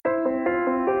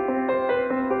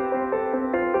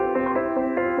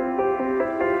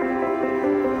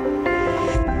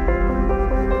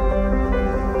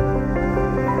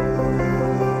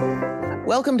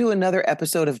Welcome to another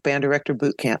episode of Band Director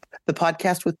Bootcamp, the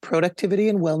podcast with productivity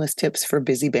and wellness tips for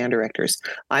busy band directors.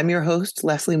 I'm your host,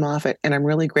 Lesley Moffat, and I'm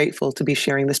really grateful to be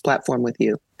sharing this platform with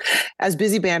you. As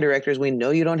busy band directors, we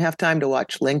know you don't have time to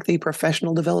watch lengthy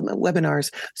professional development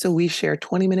webinars, so we share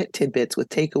 20-minute tidbits with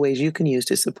takeaways you can use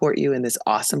to support you in this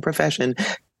awesome profession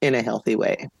in a healthy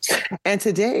way. And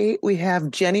today we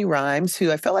have Jenny Rhimes,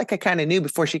 who I felt like I kind of knew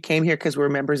before she came here because we're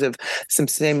members of some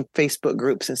same Facebook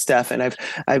groups and stuff. And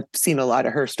I've seen a lot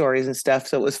of her stories and stuff.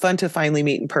 So it was fun to finally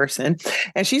meet in person.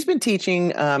 And she's been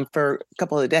teaching for a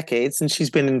couple of decades, and she's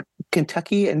been in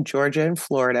Kentucky and Georgia and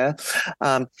Florida,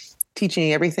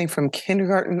 teaching everything from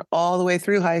kindergarten all the way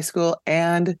through high school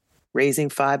and raising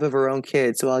 5 of her own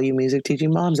kids. So all you music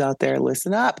teaching moms out there,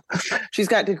 listen up. She's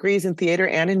got degrees in theater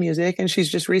and in music, and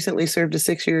she's just recently served a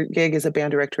 6-year gig as a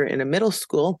band director in a middle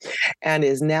school and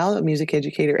is now a music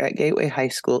educator at Gateway High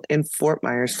School in Fort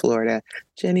Myers, Florida.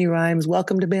 Jenny Rhimes,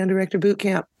 welcome to Band Director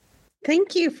Bootcamp.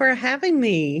 Thank you for having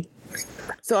me.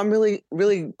 So I'm really,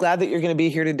 really glad that you're going to be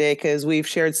here today because we've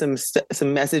shared some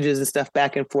messages and stuff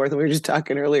back and forth. And we were just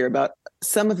talking earlier about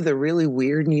some of the really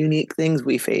weird and unique things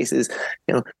we face as,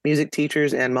 music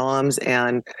teachers and moms,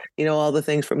 and, all the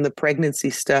things from the pregnancy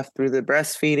stuff through the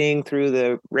breastfeeding, through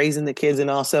the raising the kids. And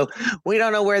also, we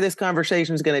don't know where this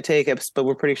conversation is going to take us, but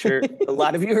we're pretty sure a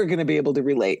lot of you are going to be able to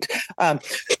relate.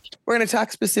 We're going to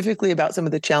talk specifically about some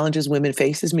of the challenges women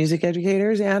face as music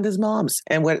educators and as moms,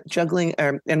 and while juggling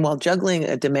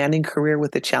a demanding career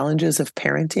with the challenges of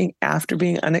parenting after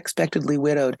being unexpectedly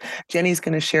widowed. Jenny's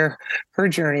going to share her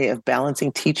journey of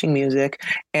balancing teaching music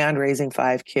and raising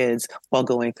 5 kids while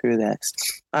going through this.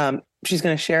 She's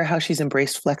going to share how she's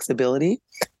embraced flexibility,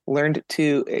 learned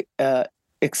to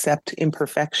accept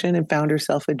imperfection, and found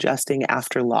herself adjusting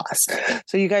after loss.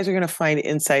 So you guys are going to find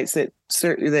insights that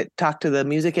talk to the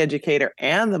music educator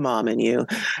and the mom in you.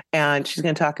 And she's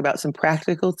going to talk about some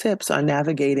practical tips on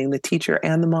navigating the teacher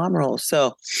and the mom roles.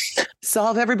 So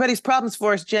solve everybody's problems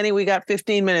for us, Jenny. We got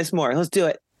 15 minutes more. Let's do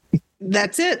it.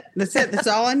 That's it. That's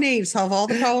all I need. Solve all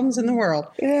the problems in the world.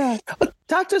 Yeah. Well,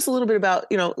 talk to us a little bit about,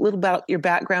 your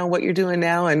background, what you're doing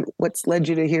now, and what's led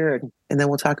you to here. And then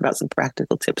we'll talk about some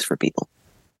practical tips for people.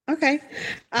 Okay.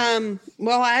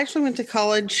 Well, I actually went to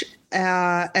college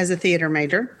as a theater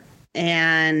major,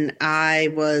 and I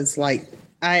was like,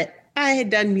 I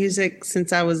had done music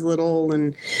since I was little,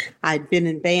 and I'd been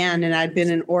in band and I'd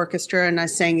been in orchestra and I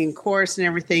sang in chorus and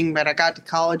everything, but I got to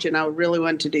college and I really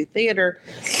wanted to do theater.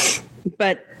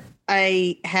 But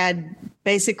I had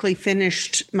basically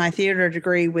finished my theater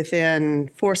degree within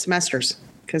 4 semesters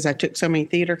because I took so many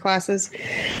theater classes.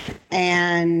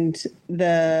 And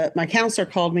my counselor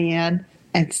called me in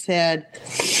and said,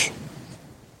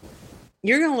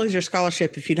 "You're going to lose your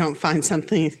scholarship if you don't find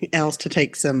something else to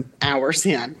take some hours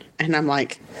in." And I'm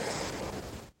like,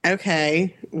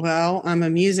 "Okay, well, I'm a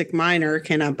music minor.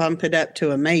 Can I bump it up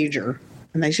to a major?"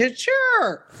 And they said,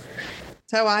 "Sure."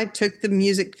 So I took the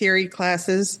music theory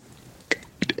classes.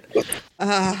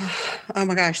 Oh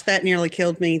my gosh, that nearly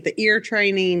killed me. The ear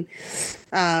training,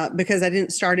 because I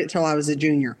didn't start it till I was a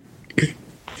junior.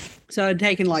 So I'd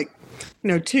taken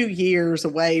 2 years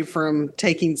away from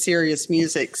taking serious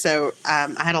music. So I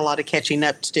had a lot of catching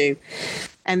up to do.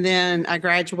 And then I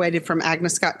graduated from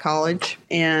Agnes Scott College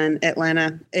in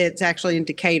Atlanta. It's actually in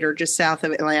Decatur, just south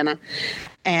of Atlanta.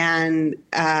 And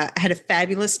had a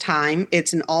fabulous time.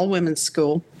 It's an all-women's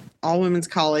school, all-women's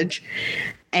college.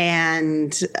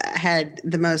 And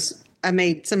I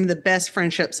made some of the best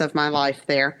friendships of my life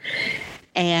there.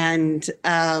 And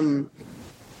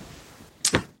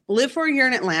lived for a year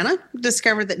in Atlanta,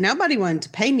 discovered that nobody wanted to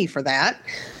pay me for that,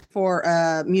 for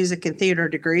a music and theater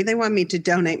degree. They wanted me to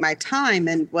donate my time,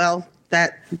 and well,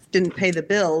 that didn't pay the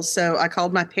bills. So I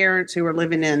called my parents, who were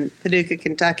living in Paducah,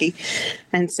 Kentucky,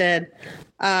 and said,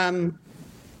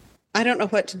 I don't know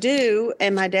what to do.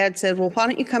 And my dad said, "Well, why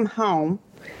don't you come home?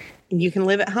 You can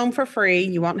live at home for free.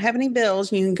 You won't have any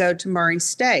bills. You can go to Murray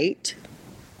State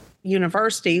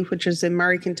University, which is in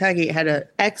Murray, Kentucky." It had an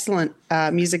excellent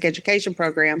music education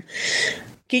program.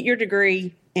 Get your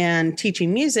degree in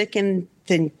teaching music, and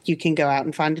then you can go out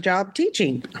and find a job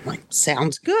teaching. I'm like,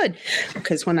 sounds good.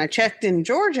 Because when I checked in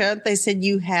Georgia, they said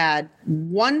you had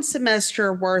 1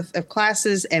 semester worth of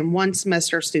classes and 1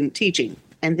 semester of student teaching,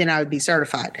 and then I would be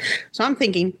certified. So I'm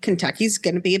thinking Kentucky's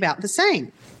going to be about the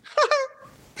same.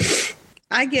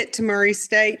 I get to Murray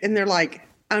State, and they're like,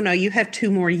 "Oh no, you have 2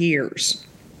 more years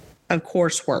of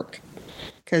coursework."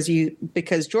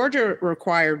 Because Georgia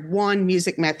required 1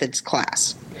 music methods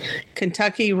class.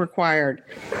 Kentucky required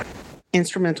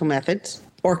instrumental methods,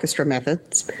 orchestra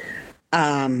methods,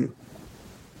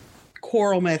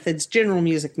 choral methods, general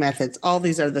music methods, all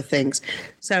these other things.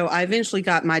 So I eventually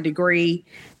got my degree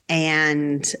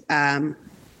and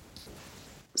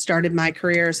started my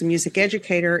career as a music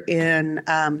educator in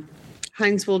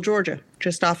Hinesville, Georgia,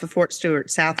 just off of Fort Stewart,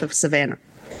 south of Savannah.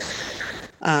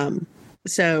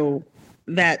 So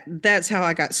that's how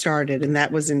I got started, and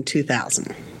that was in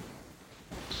 2000.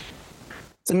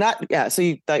 So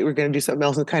you thought you were going to do something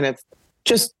else and kind of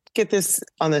just get this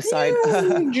on the side.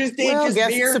 It just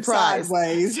veered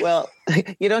sideways. Well,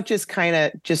 you don't just kind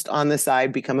of just on the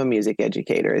side become a music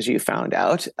educator, as you found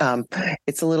out.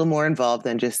 It's a little more involved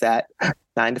than just that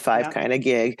 9 to 5 kind of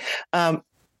gig.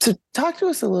 So talk to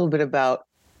us a little bit about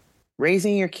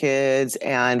raising your kids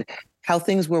and how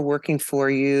things were working for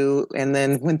you, and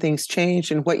then when things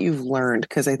changed and what you've learned.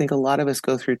 Because I think a lot of us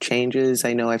go through changes.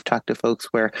 I know I've talked to folks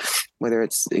whether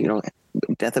it's,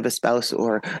 death of a spouse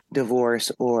or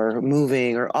divorce or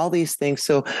moving or all these things.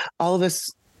 So all of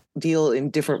us deal in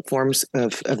different forms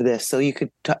of this. So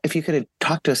if you could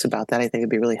talk to us about that, I think it'd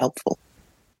be really helpful.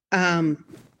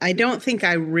 I don't think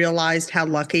I realized how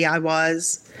lucky I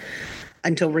was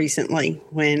until recently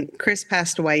when Chris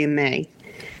passed away in May.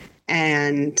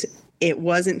 And it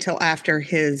wasn't until after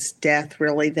his death,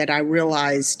 really, that I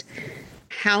realized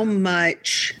how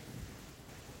much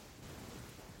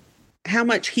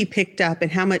he picked up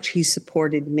and how much he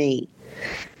supported me.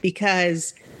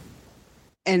 Because,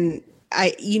 and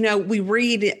we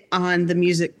read on the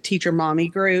Music Teacher Mommy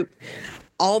group,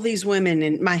 all these women,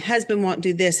 and my husband won't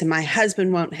do this, and my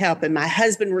husband won't help, and my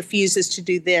husband refuses to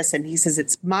do this, and he says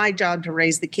it's my job to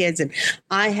raise the kids, and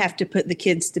I have to put the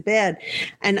kids to bed.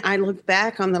 And I look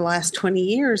back on the last 20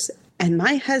 years, and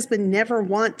my husband never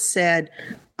once said,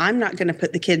 I'm not going to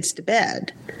put the kids to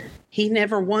bed. He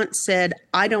never once said,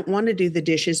 I don't want to do the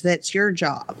dishes, that's your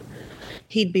job.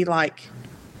 He'd be like,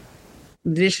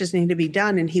 the dishes need to be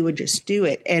done, and he would just do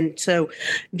it. And so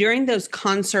during those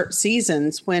concert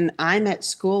seasons, when I'm at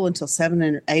school until 7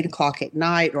 and 8 o'clock at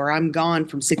night, or I'm gone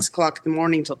from 6 o'clock in the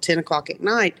morning till 10 o'clock at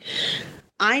night,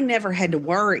 I never had to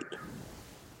worry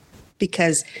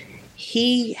because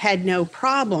he had no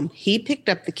problem. He picked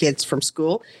up the kids from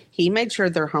school. He made sure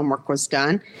their homework was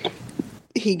done.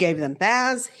 He gave them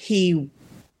baths. He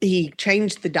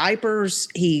changed the diapers.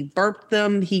 He burped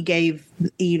them. He gave,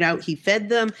 he fed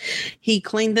them. He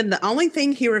cleaned them. The only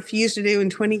thing he refused to do in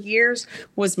 20 years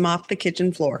was mop the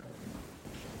kitchen floor.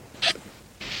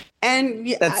 And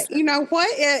you know what?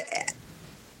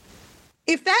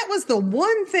 If that was the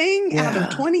one thing out of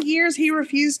 20 years he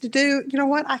refused to do, you know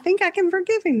what? I think I can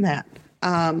forgive him that.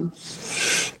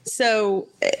 So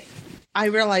I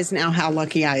realize now how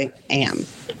lucky I am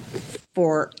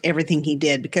for everything he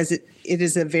did, because it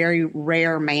is a very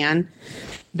rare man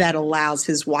that allows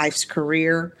his wife's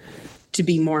career to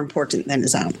be more important than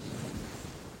his own.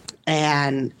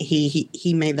 And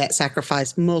he made that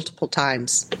sacrifice multiple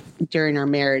times during our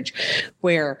marriage,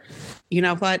 where, you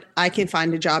know what, I can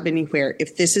find a job anywhere.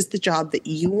 If this is the job that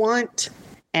you want,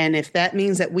 and if that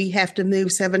means that we have to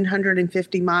move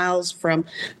 750 miles from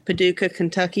Paducah,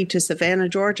 Kentucky to Savannah,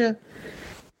 Georgia,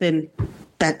 then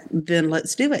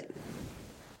let's do it.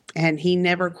 And he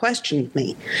never questioned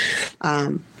me.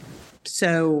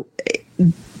 So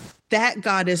that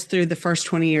got us through the first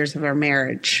 20 years of our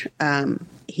marriage.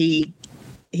 He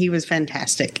was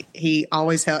fantastic. He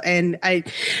always helped. And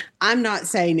I'm not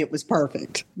saying it was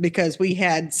perfect, because we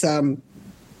had some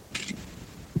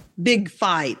big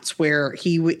fights where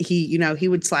he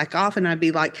would slack off, and I'd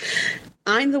be like,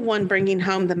 I'm the one bringing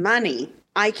home the money.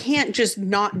 I can't just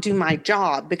not do my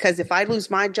job, because if I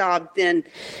lose my job, then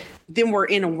we're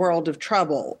in a world of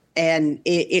trouble. And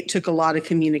it took a lot of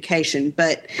communication.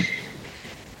 But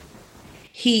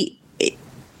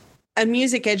a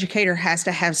music educator has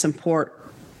to have support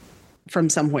from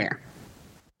somewhere.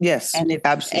 Yes, and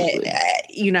absolutely.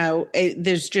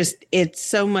 It's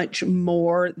so much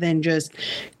more than just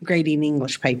grading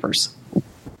English papers.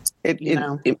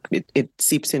 It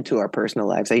seeps into our personal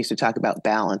lives. I used to talk about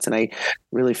balance, and I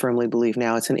really firmly believe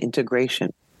now it's an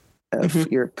integration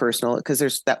of your personal, because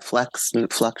there's that flex and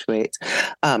it fluctuates,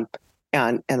 and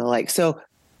the like. So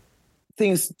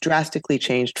things drastically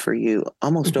changed for you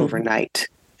almost overnight.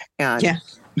 And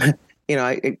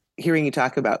hearing you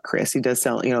talk about Chris, he does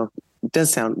sound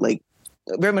like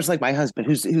very much like my husband,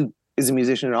 who is a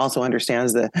musician and also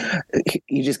understands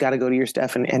you just got to go to your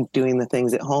stuff and doing the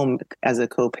things at home as a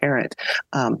co-parent.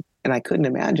 And I couldn't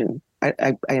imagine.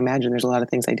 I imagine there's a lot of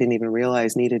things I didn't even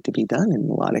realize needed to be done in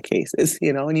a lot of cases,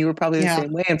 and you were probably the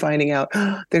same way, and finding out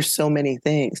there's so many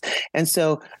things. And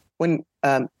so when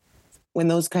that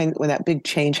big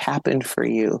change happened for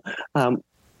you,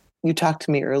 you talked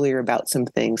to me earlier about some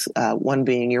things, one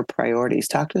being your priorities.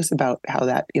 Talk to us about how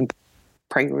that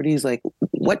priorities, like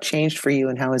what changed for you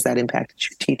and how has that impacted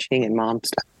your teaching and mom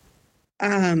stuff?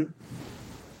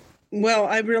 Well,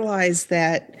 I realized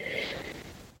that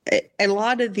a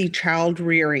lot of the child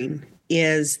rearing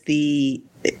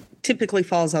typically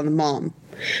falls on the mom.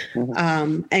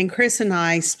 Mm-hmm. And Chris and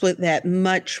I split that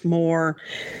much more.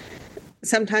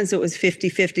 Sometimes it was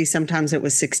 50-50, sometimes it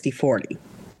was 60-40.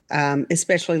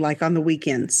 Especially like on the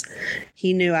weekends.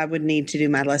 He knew I would need to do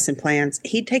my lesson plans.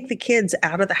 He'd take the kids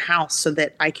out of the house so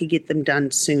that I could get them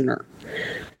done sooner.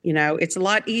 You know, it's a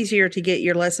lot easier to get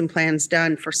your lesson plans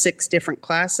done for 6 different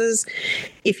classes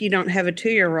if you don't have a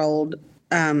 2-year-old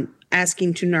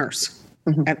asking to nurse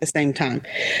at the same time.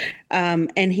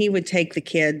 And he would take the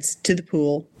kids to the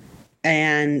pool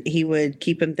and he would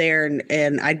keep them there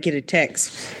and I'd get a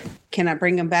text. Can I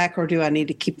bring them back or do I need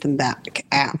to keep them back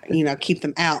out? You know, keep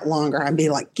them out longer. I'd be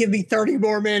like, give me 30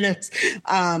 more minutes.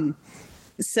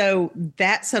 So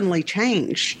that suddenly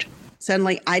changed.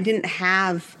 Suddenly I didn't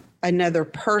have another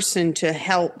person to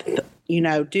help,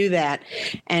 do that.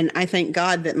 And I thank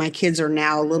God that my kids are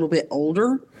now a little bit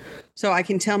older. So I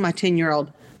can tell my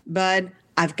 10-year-old, Bud,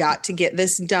 I've got to get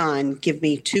this done. Give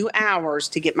me 2 hours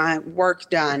to get my work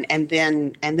done. And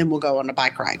then we'll go on a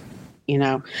bike ride,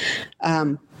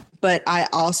 But I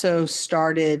also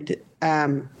started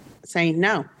saying,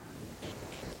 no,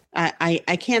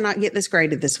 I cannot get this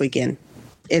graded this weekend.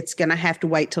 It's going to have to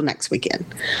wait till next weekend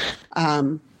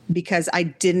because I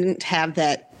didn't have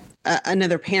that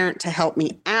another parent to help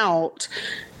me out.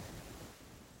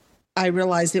 I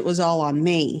realized it was all on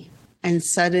me. And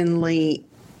suddenly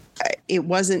it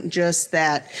wasn't just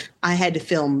that I had to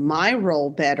fill my role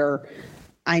better.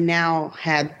 I now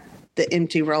had the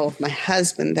empty role of my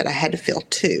husband that I had to fill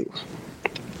too,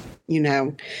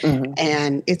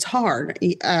 and it's hard.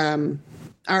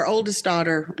 Our oldest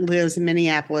daughter lives in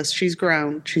Minneapolis. She's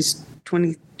grown. She's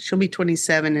 20. She'll be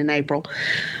 27 in April.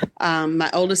 My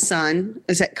oldest son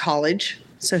is at college,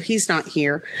 so he's not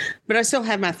here, but I still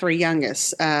have my 3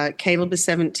 youngest. Caleb is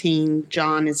 17,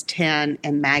 John is 10,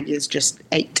 and Maggie is just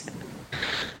 8.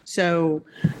 So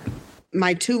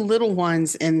my 2 little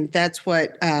ones, and that's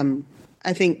what,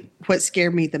 I think what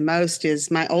scared me the most is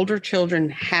my older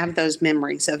children have those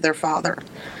memories of their father.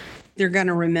 They're going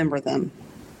to remember them.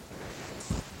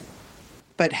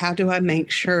 But how do I make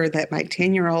sure that my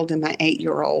 10-year-old and my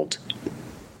 8-year-old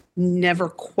never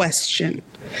question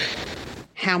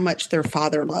how much their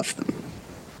father loved them?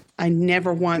 I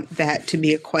never want that to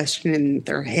be a question in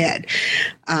their head.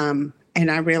 And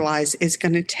I realize it's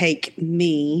going to take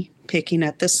me picking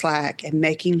up the slack and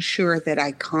making sure that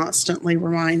I constantly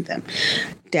remind them,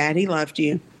 Daddy loved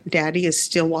you. Daddy is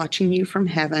still watching you from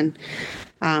heaven.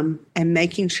 And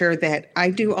making sure that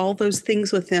I do all those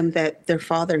things with them that their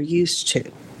father used to.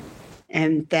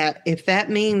 And that if that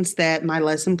means that my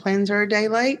lesson plans are a day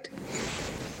late,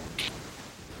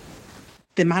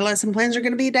 then my lesson plans are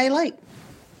going to be a day late.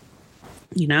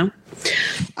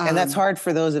 And that's hard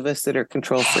for those of us that are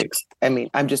control freaks. I mean,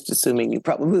 I'm just assuming you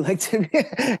probably like to,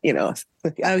 Yeah.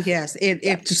 Oh, yes.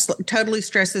 It just totally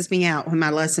stresses me out when my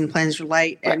lesson plans are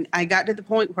late. Right. And I got to the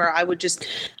point where I would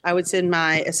send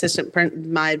my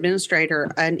my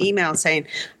administrator, an email saying,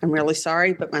 I'm really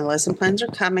sorry, but my lesson plans are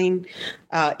coming.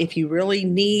 If you really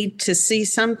need to see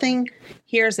something,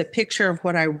 here's a picture of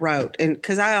what I wrote. And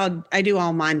because I do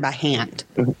all mine by hand.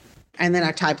 Mm-hmm. And then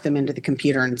I type them into the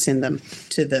computer and send them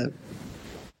to the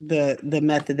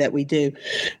method that we do.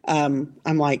 I'm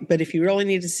like, but if you really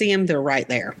need to see them, they're right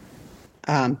there.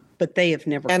 But they have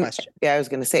never questioned. Yeah, I was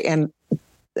going to say, and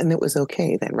it was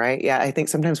okay then, right? Yeah, I think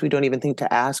sometimes we don't even think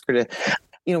to ask or to,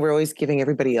 we're always giving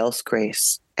everybody else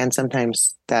grace. And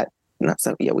sometimes that, not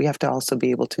so, yeah, we have to also be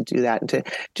able to do that and to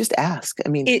just ask. I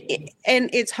mean,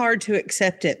 and it's hard to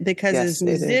accept it because as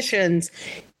musicians,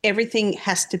 everything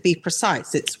has to be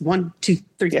precise. It's 1, 2,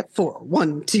 3, 4,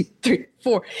 1, 2, 3,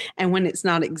 4. And when it's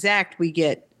not exact, we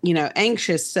get,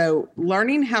 anxious. So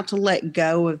learning how to let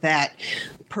go of that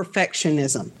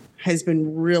perfectionism has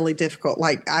been really difficult.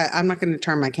 Like I'm not going to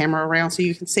turn my camera around so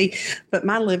you can see, but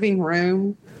my living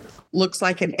room looks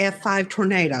like an F5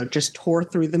 tornado just tore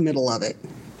through the middle of it.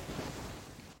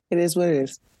 It is what it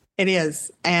is. It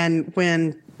is. And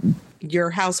when your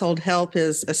household help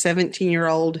is a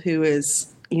 17-year-old who is,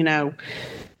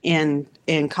 in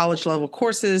college level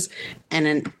courses and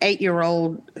an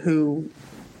 8-year-old who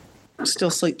still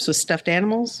sleeps with stuffed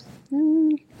animals,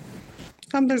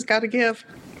 something's got to give.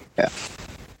 Yeah.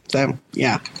 So,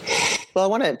 yeah. Well, I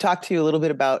want to talk to you a little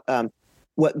bit about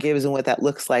what gives and what that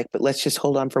looks like, but let's just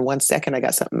hold on for 1 second. I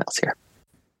got something else here.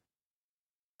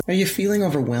 Are you feeling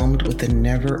overwhelmed with the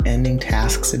never-ending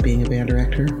tasks of being a band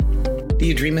director? Do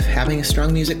you dream of having a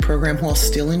strong music program while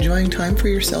still enjoying time for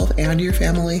yourself and your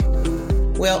family?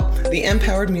 Well, the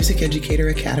Empowered Music Educator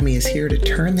Academy is here to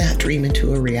turn that dream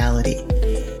into a reality.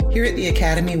 Here at the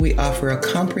Academy, we offer a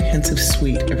comprehensive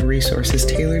suite of resources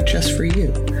tailored just for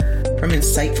you. From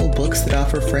insightful books that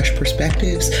offer fresh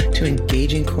perspectives to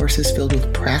engaging courses filled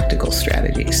with practical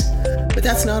strategies. But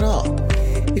that's not all.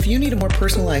 If you need a more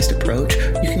personalized approach,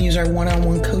 you can use our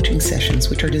one-on-one coaching sessions,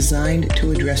 which are designed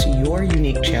to address your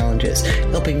unique challenges,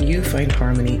 helping you find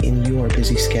harmony in your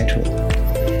busy schedule.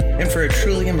 And for a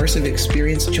truly immersive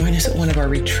experience, join us at one of our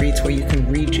retreats where you can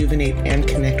rejuvenate and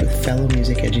connect with fellow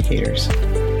music educators.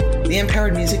 The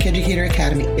Empowered Music Educator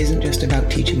Academy isn't just about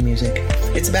teaching music.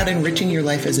 It's about enriching your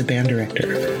life as a band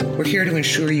director. We're here to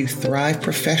ensure you thrive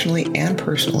professionally and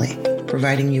personally,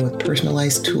 providing you with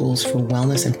personalized tools for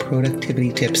wellness and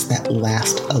productivity tips that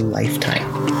last a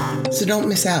lifetime. So don't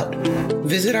miss out.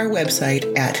 Visit our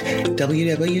website at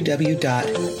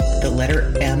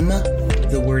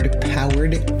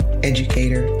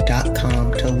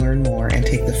www.powereducator.com to learn more and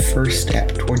take the first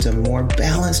step towards a more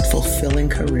balanced, fulfilling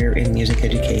career in music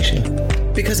education.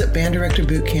 Because at Band Director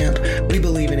Bootcamp, we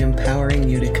believe in empowering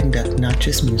you to conduct not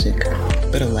just music,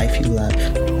 but a life you love.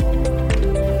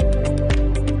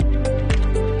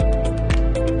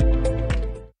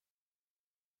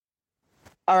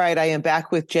 All right, I am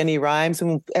back with Jenny Rhimes.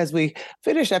 And as we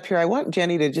finish up here, I want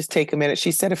Jenny to just take a minute.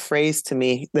 She said a phrase to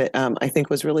me that I think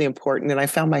was really important. And I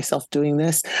found myself doing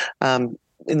this in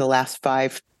the last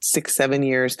 5, 6, 7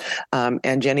 years.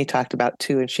 And Jenny talked about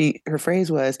too. And her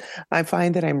phrase was, I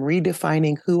find that I'm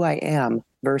redefining who I am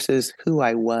versus who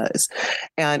I was.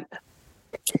 And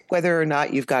whether or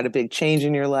not you've got a big change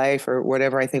in your life or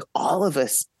whatever, I think all of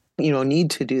us, need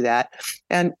to do that.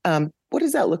 And what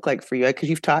does that look like for you? Because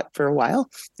you've taught for a while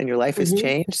and your life has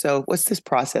changed. So what's this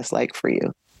process like for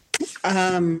you?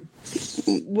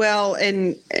 Well,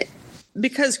 and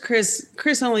because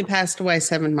Chris only passed away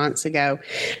 7 months ago.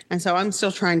 And so I'm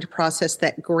still trying to process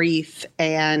that grief.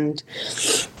 And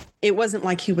it wasn't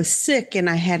like he was sick and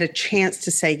I had a chance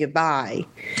to say goodbye.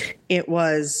 It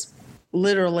was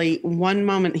literally one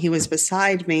moment he was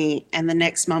beside me and the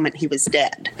next moment he was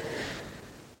dead.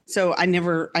 So I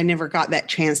never got that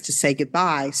chance to say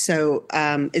goodbye. So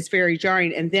it's very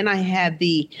jarring. And then I had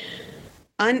the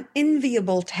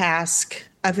unenviable task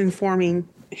of informing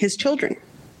his children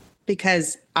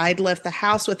because I'd left the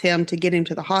house with him to get him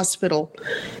to the hospital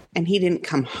and he didn't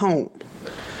come home.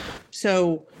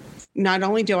 So not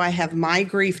only do I have my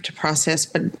grief to process,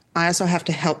 but I also have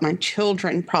to help my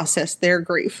children process their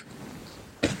grief.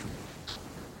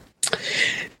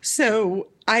 So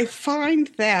I find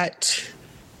that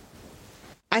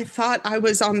I thought I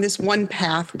was on this one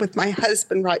path with my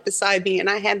husband right beside me, and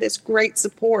I had this great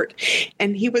support,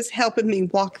 and he was helping me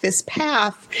walk this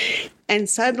path. And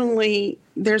suddenly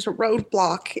there's a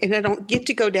roadblock, and I don't get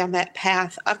to go down that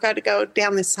path. I've got to go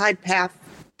down this side path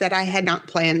that I had not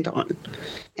planned on,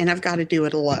 and I've got to do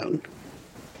it alone.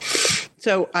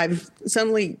 So I've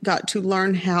suddenly got to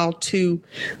learn how to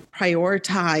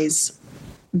prioritize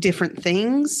different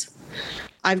things.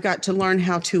 I've got to learn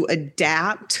how to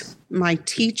adapt my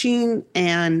teaching.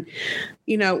 And,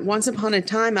 once upon a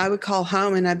time, I would call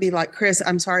home and I'd be like, Chris,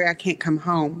 I'm sorry, I can't come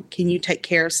home. Can you take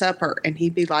care of supper? And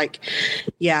he'd be like,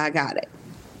 yeah, I got it.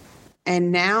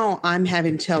 And now I'm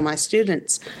having to tell my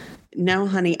students, no,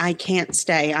 honey, I can't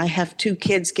stay. I have 2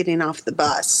 kids getting off the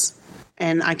bus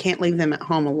and I can't leave them at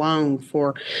home alone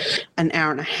for an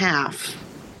hour and a half.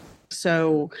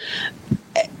 So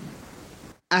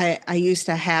I used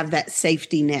to have that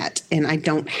safety net, and I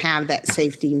don't have that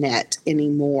safety net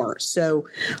anymore. So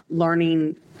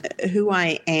learning who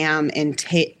I am and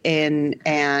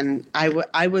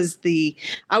I was the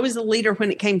leader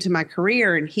when it came to my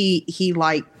career, and he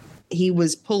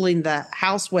was pulling the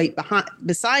house weight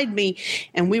beside me,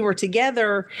 and we were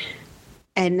together.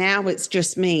 And now it's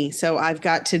just me. So I've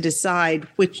got to decide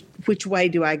which way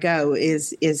do I go?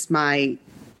 Is my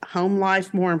home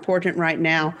life more important right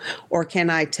now? Or can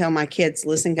I tell my kids,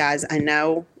 listen, guys, I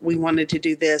know we wanted to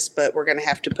do this, but we're going to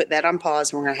have to put that on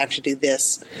pause and we're going to have to do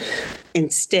this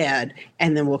instead.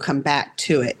 And then we'll come back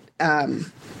to it.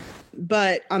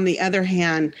 But on the other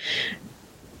hand,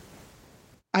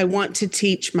 I want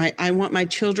my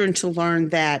children to learn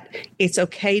that it's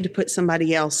okay to put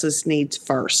somebody else's needs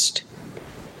first.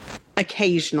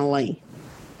 Occasionally.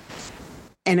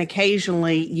 And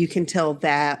occasionally you can tell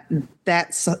that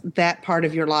part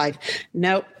of your life,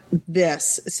 nope,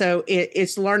 this. So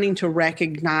it's learning to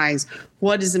recognize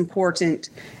what is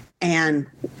important and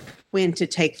when to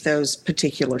take those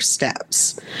particular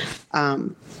steps.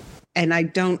 and I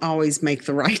don't always make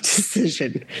the right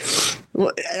decision.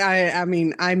 Well, I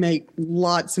mean, I make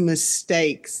lots of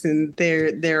mistakes, and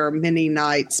there are many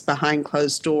nights behind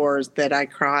closed doors that I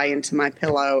cry into my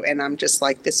pillow, and I'm just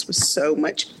like, this was so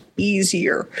much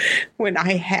easier when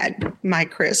I had my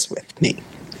Chris with me.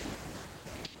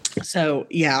 So,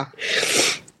 yeah.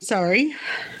 Sorry.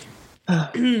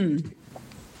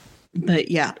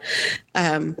 But yeah,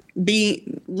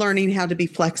 learning how to be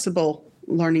flexible,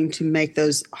 learning to make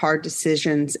those hard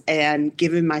decisions, and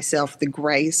giving myself the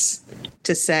grace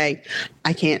to say,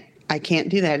 I can't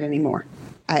do that anymore.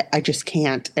 I just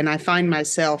can't. And I find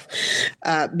myself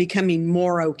becoming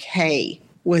more okay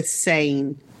with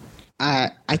saying,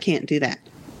 I can't do that.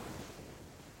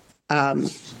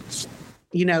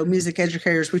 Music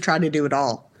educators, we try to do it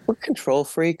all. We're control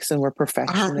freaks and we're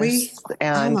perfectionists. Aren't we?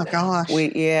 And oh my gosh.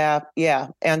 Yeah.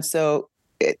 And so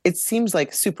it seems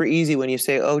like super easy when you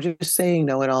say, just saying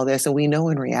no and all this. And we know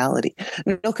in reality,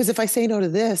 no, because if I say no to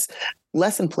this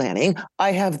lesson planning,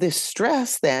 I have this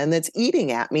stress then that's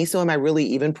eating at me. So am I really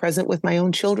even present with my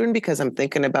own children because I'm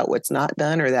thinking about what's not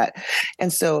done or that?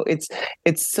 And so it's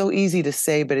so easy to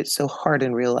say, but it's so hard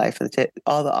in real life.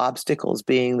 All the obstacles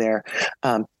being there.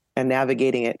 And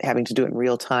navigating it, having to do it in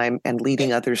real time and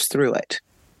leading others through it.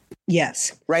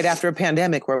 Yes. Right after a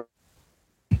pandemic where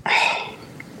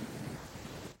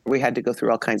we had to go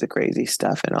through all kinds of crazy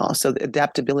stuff and all. So the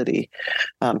adaptability,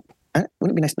 wouldn't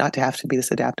it be nice not to have to be this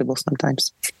adaptable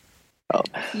sometimes? Oh,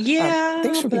 yeah.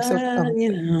 Thanks for being so,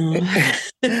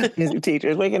 music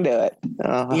teachers, we can do it.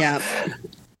 Yeah.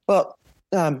 Well,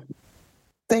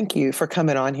 thank you for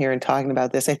coming on here and talking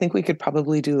about this. I think we could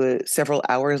probably do a several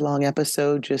hours long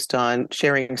episode just on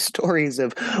sharing stories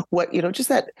of what, just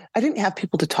that I didn't have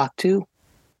people to talk to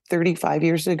 35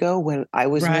 years ago when I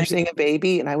was nursing a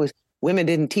baby, and women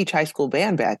didn't teach high school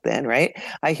band back then, right?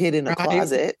 I hid in a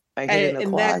closet.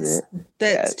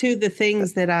 That's two of the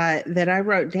things that I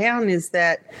wrote down is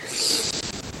that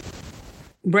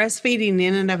breastfeeding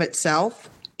in and of itself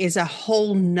is a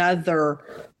whole nother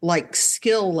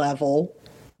skill level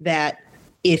that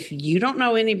if you don't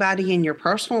know anybody in your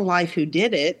personal life who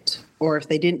did it, or if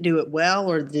they didn't do it well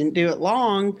or didn't do it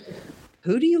long,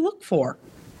 who do you look for?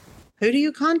 Who do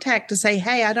you contact to say,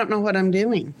 hey, I don't know what I'm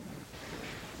doing?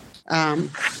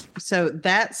 So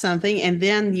that's something. And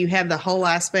then you have the whole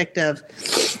aspect of,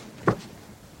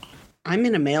 I'm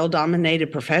in a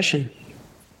male-dominated profession,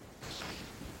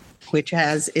 which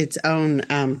has its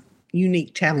own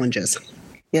unique challenges.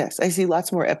 Yes, I see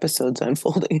lots more episodes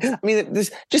unfolding. I mean,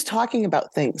 just talking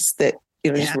about things that,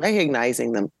 just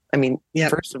recognizing them. I mean,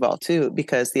 First of all, too,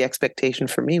 because the expectation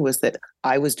for me was that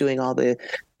I was doing all the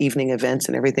evening events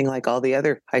and everything like all the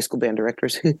other high school band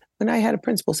directors who, when I had a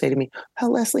principal say to me,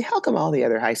 Lesley, how come all the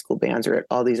other high school bands are at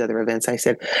all these other events? I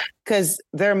said, because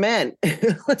they're men.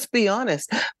 Let's be honest.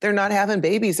 They're not having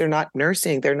babies. They're not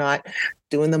nursing. They're not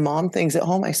doing the mom things at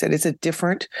home. I said,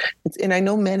 and I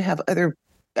know men have other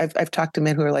I've talked to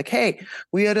men who are like, hey,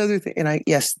 we had other things. And I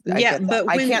can't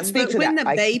speak to that. When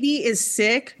the baby is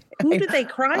sick, who do they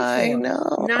cry for? I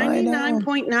know.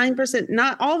 99.9%,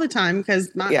 not all the time,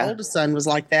 because my oldest son was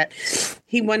like that.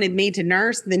 He wanted me to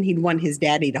nurse, then he'd want his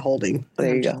daddy to hold him.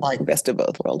 There you go. Best of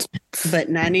both worlds. But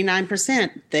 99%,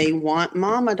 they want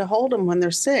mama to hold them when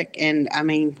they're sick. And I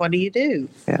mean, what do you do?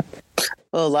 Yeah.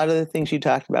 Well, a lot of the things you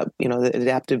talked about, the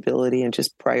adaptability and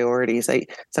just priorities. I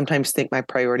sometimes think my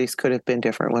priorities could have been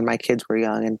different when my kids were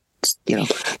young, and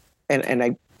and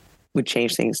I would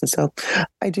change things. And so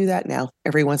I do that now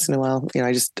every once in a while.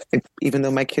 Even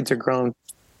though my kids are grown,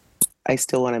 I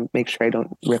still want to make sure I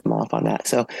don't rip them off on that.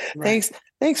 So thanks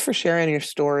for sharing your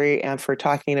story and for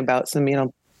talking about some,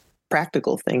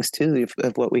 practical things too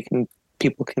of what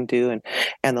people can do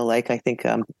and the like. I think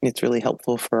it's really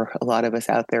helpful for a lot of us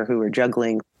out there who are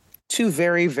juggling two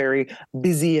very, very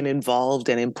busy and involved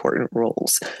and important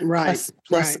roles. Right.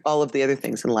 Plus all of the other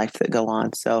things in life that go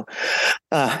on. So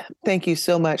thank you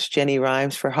so much, Jenny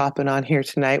Rhimes, for hopping on here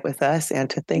tonight with us, and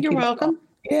to thank you. You're welcome.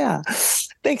 Yeah.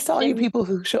 Thanks to all you people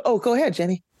who show. Oh, go ahead,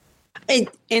 Jenny.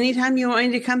 Anytime you want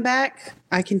me to come back,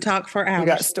 I can talk for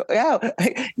hours.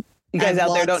 You guys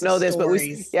out there don't know this, but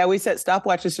we set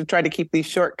stopwatches to try to keep these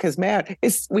short because, man,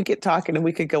 we get talking and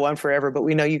we could go on forever, but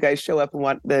we know you guys show up and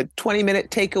want the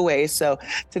 20-minute takeaway. So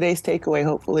today's takeaway,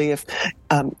 hopefully, if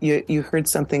you heard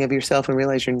something of yourself and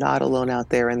realize you're not alone out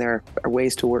there, and there are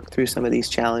ways to work through some of these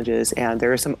challenges. And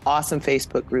there are some awesome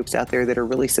Facebook groups out there that are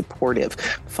really supportive.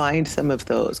 Find some of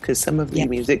those, because some of the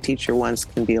music teacher ones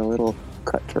can be a little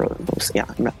cutthroat. Yeah,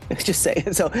 just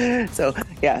saying. So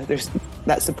yeah, there's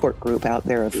that support group out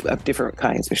there of different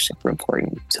kinds are super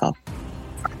important. So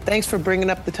Thanks for bringing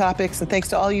up the topics, and thanks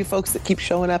to all you folks that keep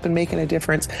showing up and making a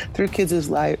difference for kids'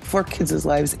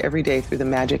 lives every day through the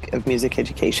magic of music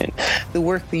education. The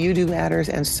work that you do matters,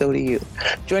 and so do you.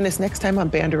 Join us next time on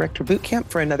Band Director Bootcamp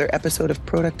for another episode of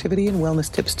productivity and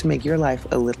wellness tips to make your life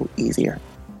a little easier.